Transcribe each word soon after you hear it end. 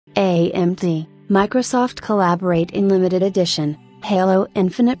AMD, Microsoft collaborate in limited edition, Halo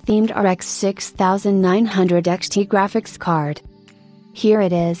Infinite themed RX 6900 XT graphics card. Here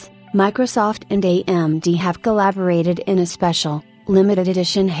it is, Microsoft and AMD have collaborated in a special, limited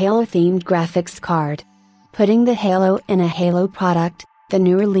edition Halo themed graphics card. Putting the Halo in a Halo product, the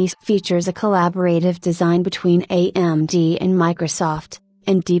new release features a collaborative design between AMD and Microsoft,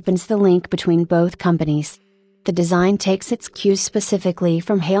 and deepens the link between both companies. The design takes its cues specifically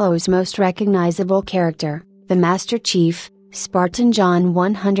from Halo's most recognizable character, the Master Chief, Spartan John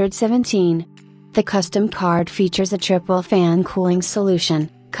 117. The custom card features a triple fan cooling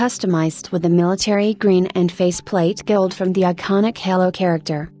solution, customized with the military green and faceplate gold from the iconic Halo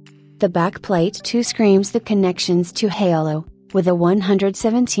character. The backplate too screams the connections to Halo, with a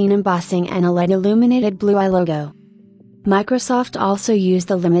 117 embossing and a LED illuminated blue eye logo. Microsoft also used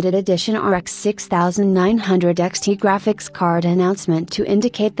the limited edition RX 6900 XT graphics card announcement to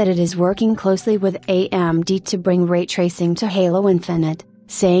indicate that it is working closely with AMD to bring ray tracing to Halo Infinite,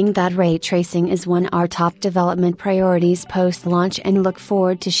 saying that ray tracing is one of our top development priorities post-launch and look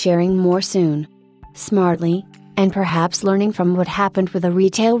forward to sharing more soon. Smartly, and perhaps learning from what happened with the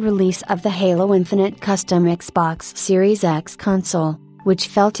retail release of the Halo Infinite custom Xbox Series X console, which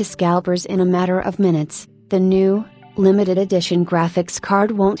fell to scalpers in a matter of minutes, the new, limited edition graphics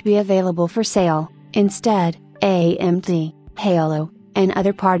card won't be available for sale. Instead, AMD, Halo, and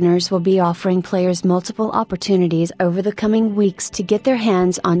other partners will be offering players multiple opportunities over the coming weeks to get their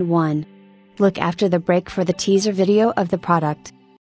hands on one. Look after the break for the teaser video of the product.